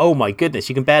quality, but oh my goodness,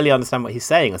 you can barely understand what he's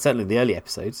saying, certainly in the early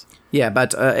episodes. Yeah,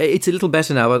 but it's a little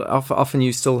better now, but often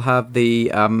you still have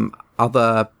the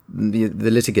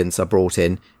litigants are brought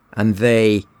in, and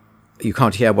you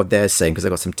can't hear what they're saying because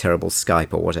they've got some terrible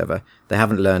Skype or whatever. They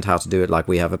haven't learned how to do it like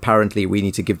we have. Apparently, we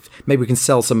need to maybe we can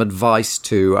sell some advice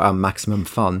to Maximum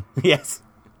Fun. Yes.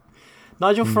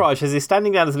 Nigel Farage says he's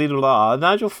standing down as leader of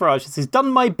Nigel Farage says he's done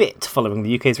my bit following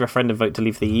the UK's referendum vote to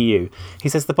leave the EU. He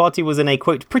says the party was in a,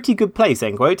 quote, pretty good place,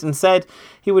 end quote, and said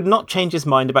he would not change his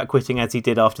mind about quitting as he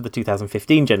did after the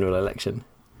 2015 general election.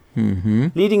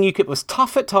 Leading UKIP was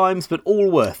tough at times, but all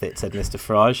worth it, said Mr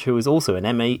Farage, who was also an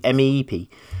MEP.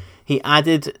 He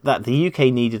added that the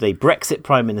UK needed a Brexit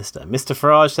Prime Minister. Mr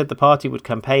Farage said the party would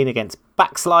campaign against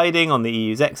backsliding on the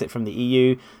EU's exit from the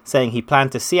EU, saying he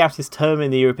planned to see out his term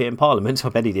in the European Parliament, I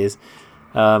bet he is,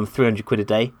 300 quid a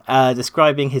day,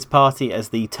 describing his party as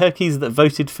the turkeys that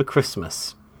voted for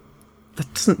Christmas.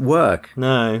 That doesn't work.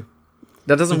 No.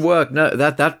 That doesn't work. No,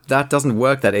 that doesn't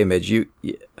work, that image.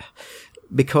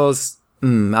 Because,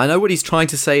 I know what he's trying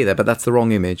to say there, but that's the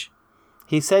wrong image.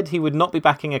 He said he would not be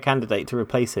backing a candidate to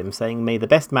replace him, saying, may the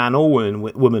best man or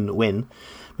woman win.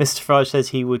 Mr Farage says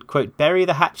he would, quote, bury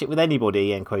the hatchet with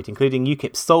anybody, end quote, including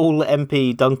UKIP's sole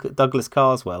MP Douglas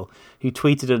Carswell, who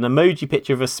tweeted an emoji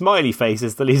picture of a smiley face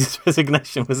as the leader's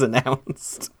resignation was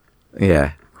announced.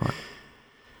 Yeah, quite.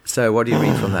 So what do you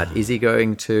read from that? Is he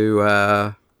going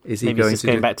to... Maybe he's just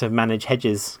going back to manage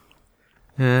hedges.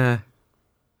 Yeah.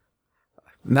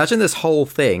 Imagine this whole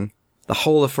thing the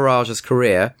whole of Farage's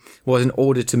career was in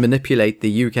order to manipulate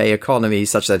the UK economy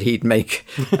such that he'd make...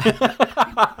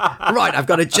 right, I've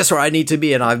got it just where I need to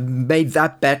be, and I've made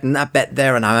that bet and that bet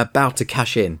there, and I'm about to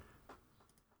cash in.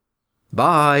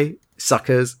 Bye,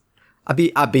 suckers.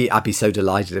 I'd be so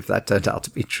delighted if that turned out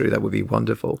to be true. That would be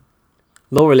wonderful.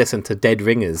 Laura listened to Dead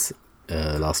Ringers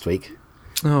last week.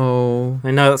 Oh,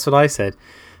 I know, that's what I said.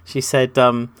 She said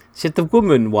the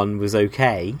woman one was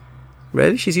okay.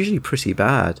 Really? She's usually pretty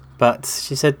bad. But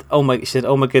she said, oh my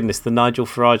goodness, the Nigel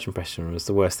Farage impression was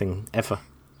the worst thing ever.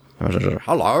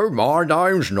 Hello, my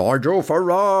name's Nigel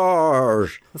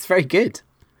Farage. That's very good.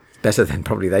 Better than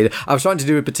probably they did. I was trying to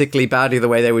do it particularly badly the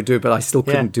way they would do it, but I still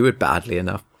couldn't do it badly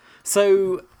enough.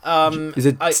 So, is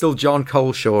it still John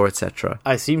Coleshaw, etc.?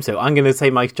 I assume so. I'm going to say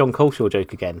my John Coleshaw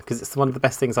joke again, because it's one of the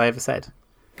best things I ever said.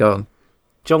 Go on.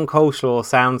 John Coleshaw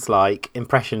sounds like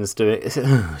impressions do it.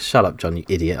 Shut up, John, you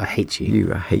idiot. I hate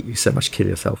you. I hate you so much. Kill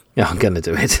yourself. Yeah, I'm going to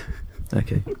do it.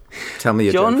 Okay. Tell me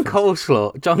your John joke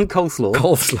Coleslaw. John Coleslaw.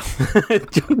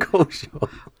 John Coleshaw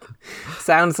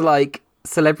sounds like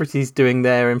celebrities doing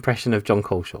their impression of John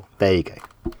Coleshaw. There you go.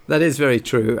 That is very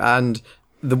true. And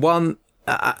the one...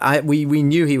 we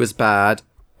knew he was bad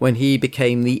when he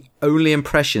became the only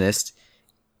impressionist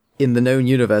in the known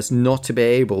universe not to be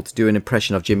able to do an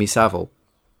impression of Jimmy Savile.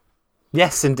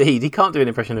 Yes, indeed. He can't do an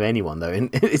impression of anyone, though.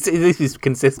 This is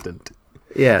consistent.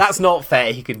 Yeah, that's not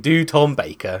fair. He can do Tom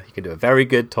Baker. He can do a very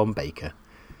good Tom Baker.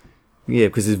 Yeah,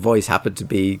 because his voice happened to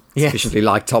be sufficiently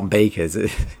like Tom Baker's.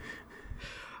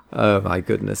 Oh my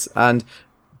goodness! And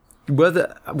were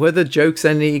the jokes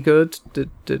any good?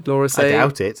 Did Laura say?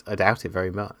 I doubt it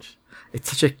very much. It's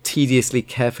such a tediously,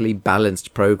 carefully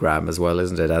balanced program as well,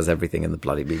 isn't it? As everything in the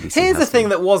bloody BBC. Here's the thing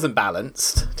that wasn't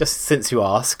balanced. Just since you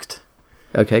asked.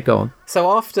 Okay, go on. So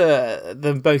after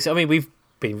the most, I mean,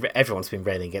 everyone's been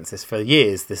railing against this for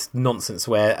years. This nonsense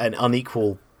where an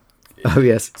unequal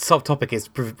subtopic is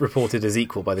reported as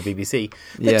equal by the BBC.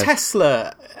 The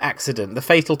Tesla accident, the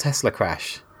fatal Tesla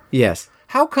crash. Yes.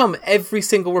 How come every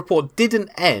single report didn't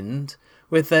end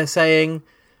with their saying,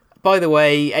 by the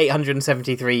way,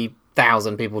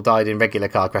 873,000 people died in regular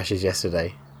car crashes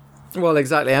yesterday? Well,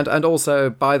 exactly. And also,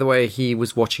 by the way, he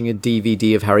was watching a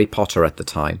DVD of Harry Potter at the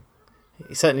time.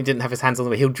 He certainly didn't have his hands on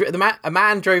the wheel. A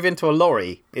man drove into a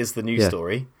lorry is the news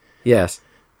story. Yes.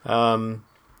 But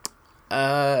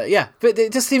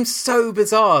it just seems so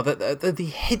bizarre that the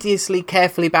hideously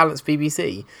carefully balanced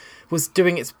BBC was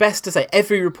doing its best to say,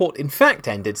 every report in fact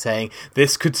ended saying,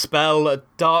 this could spell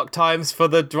dark times for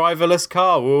the driverless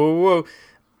car. Whoa, whoa.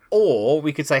 Or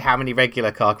we could say how many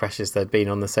regular car crashes there'd been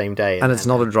on the same day. And it's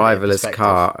not a driverless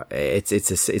car. It's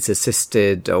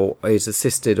assisted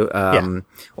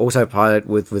autopilot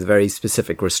with very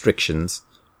specific restrictions.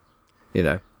 You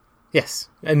know. Yes,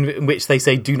 and in which they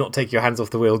say, do not take your hands off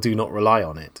the wheel, do not rely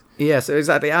on it. Yes,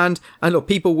 exactly. And look,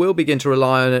 people will begin to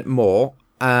rely on it more,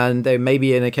 and there may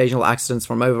be an occasional accidents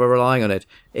from over-relying on it.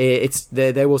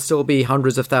 There will still be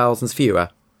hundreds of thousands fewer.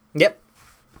 Yep.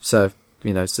 So,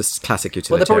 you know, it's just classic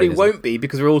utilitarianism. Well, there probably won't be,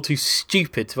 because we're all too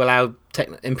stupid to allow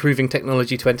improving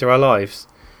technology to enter our lives.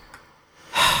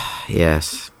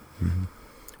 Yes. Mm-hmm.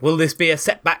 Will this be a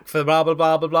setback for blah, blah,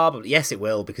 blah, blah, blah? Yes, it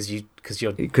will, because you've asked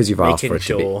for it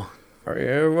to be.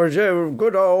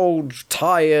 Good old,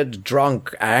 tired,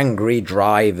 drunk, angry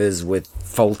drivers with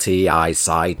faulty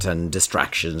eyesight and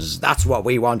distractions. That's what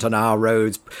we want on our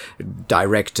roads,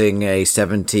 directing a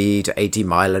 70 to 80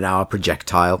 mile an hour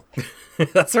projectile.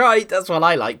 That's right, that's what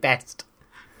I like best.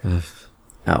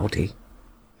 Audi.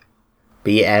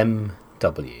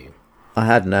 BMW. I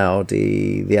had an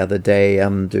Audi the other day,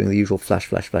 doing the usual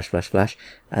flash,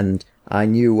 and I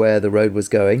knew where the road was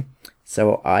going,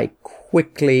 so I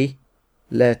quickly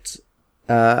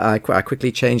I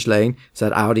quickly changed lane so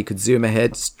that Audi could zoom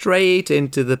ahead straight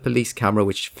into the police camera,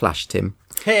 which flashed him.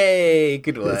 Hey,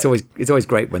 good work. It's always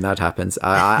great when that happens.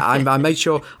 I made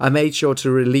sure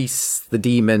to release the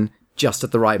demon just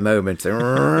at the right moment.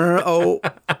 Oh,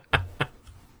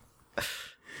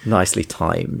 nicely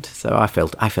timed. So I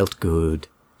felt good.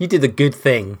 You did a good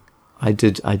thing. I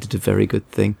did a very good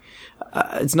thing.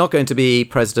 It's not going to be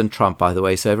President Trump, by the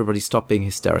way, so everybody stop being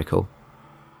hysterical.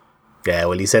 Yeah,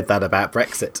 well, he said that about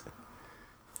Brexit.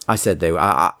 I said they were.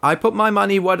 I put my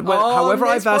money however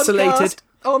I vacillated.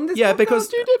 On this podcast,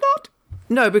 because you did not.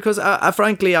 No, because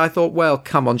frankly, I thought, well,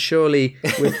 come on, surely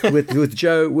with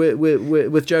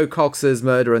Joe Cox's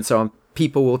murder and so on,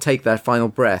 people will take that final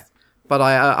breath. But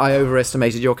I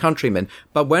overestimated your countrymen.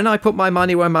 But when I put my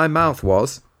money where my mouth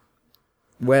was,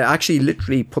 where I actually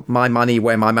literally put my money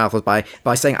where my mouth was by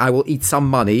saying I will eat some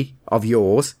money of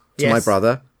yours to my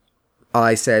brother,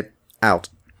 I said out.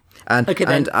 And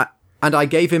And I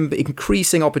gave him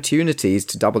increasing opportunities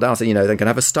to double down. So, they're going to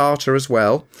have a starter as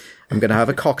well. I'm going to have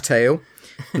a cocktail.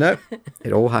 No,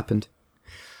 it all happened.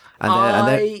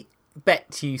 I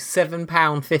bet you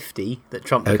 £7.50 that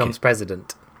Trump becomes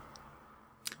president.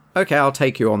 Okay, I'll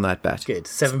take you on that bet. Good,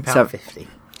 £7.50.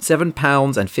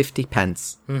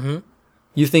 £7.50. Mm-hmm.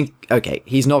 You think, okay,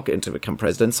 he's not going to become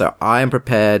president, so I am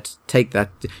prepared to take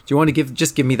that. Do you want to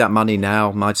give me that money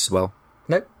now? Might as well.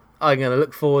 Nope. I'm going to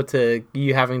look forward to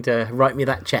you having to write me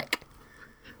that check.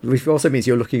 Which also means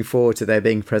you're looking forward to there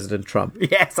being President Trump.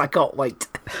 Yes, I can't wait.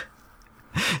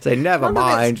 So never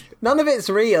mind. None of it's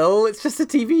real. It's just a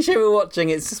TV show we're watching.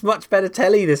 It's just much better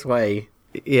telly this way.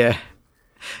 Yeah.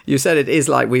 You said it is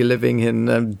like we're living in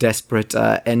a desperate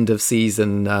end of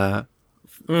season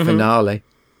finale.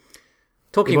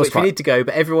 Talking of which, we need to go,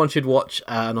 but everyone should watch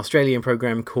an Australian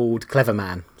programme called Clever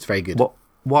Man. It's very good. What?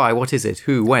 Why? What is it?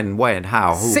 Who? When?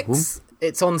 How? Who?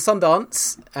 It's on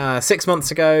Sundance 6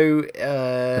 months ago.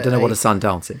 I don't know what a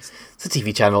Sundance is. It's a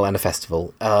TV channel and a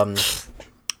festival. 6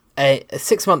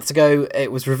 months ago, it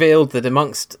was revealed that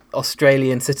amongst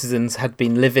Australian citizens had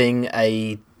been living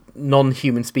a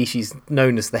non-human species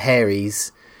known as the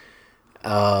Hairies.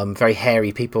 Very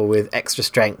hairy people with extra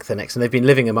strength and they've been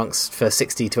living amongst for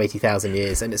 60 to 80,000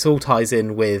 years, and it all ties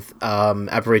in with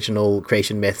Aboriginal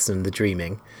creation myths and the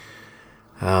dreaming.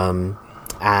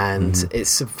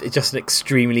 It's just an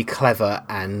extremely clever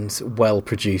and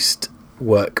well-produced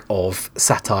work of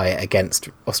satire against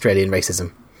Australian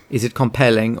racism. Is it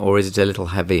compelling or is it a little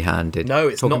heavy-handed? No,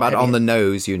 it's Talking not about on the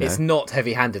nose, It's not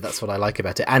heavy-handed, that's what I like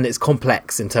about it. And it's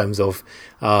complex in terms of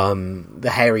the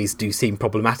Hairies do seem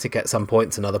problematic at some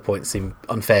points and other points seem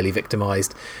unfairly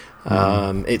victimised.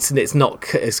 It's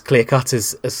not as clear-cut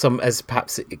as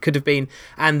perhaps it could have been.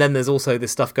 And then there's also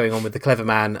this stuff going on with the Clever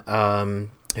Man,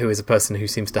 who is a person who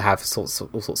seems to have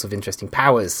all sorts of interesting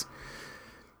powers.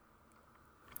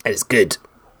 And it's good.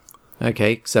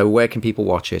 Okay, so where can people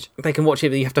watch it? They can watch it,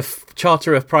 but you have to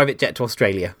charter a private jet to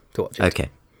Australia to watch it. Okay,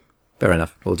 fair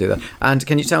enough. We'll do that. And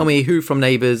can you tell me who from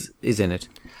Neighbours is in it?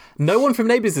 No one from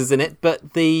Neighbours is in it,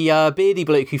 but the beardy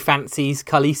bloke who fancies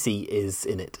Khaleesi is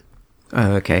in it.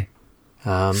 Oh, okay.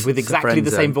 With exactly the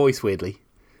same voice, weirdly.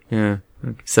 Yeah,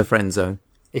 it's a friend zone.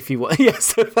 If you want,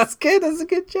 yes, that's good. That's a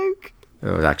good joke. It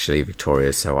was actually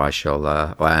Victoria's, so I shall.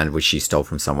 And which she stole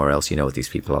from somewhere else. You know what these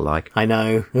people are like. I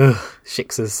know. Ugh,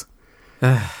 shiksers.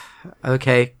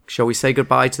 Okay, shall we say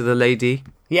goodbye to the lady?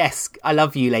 Yes, I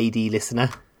love you, lady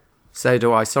listener. So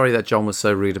do I. Sorry that John was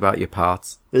so rude about your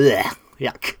parts. Ugh,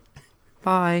 yuck.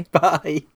 Bye. Bye.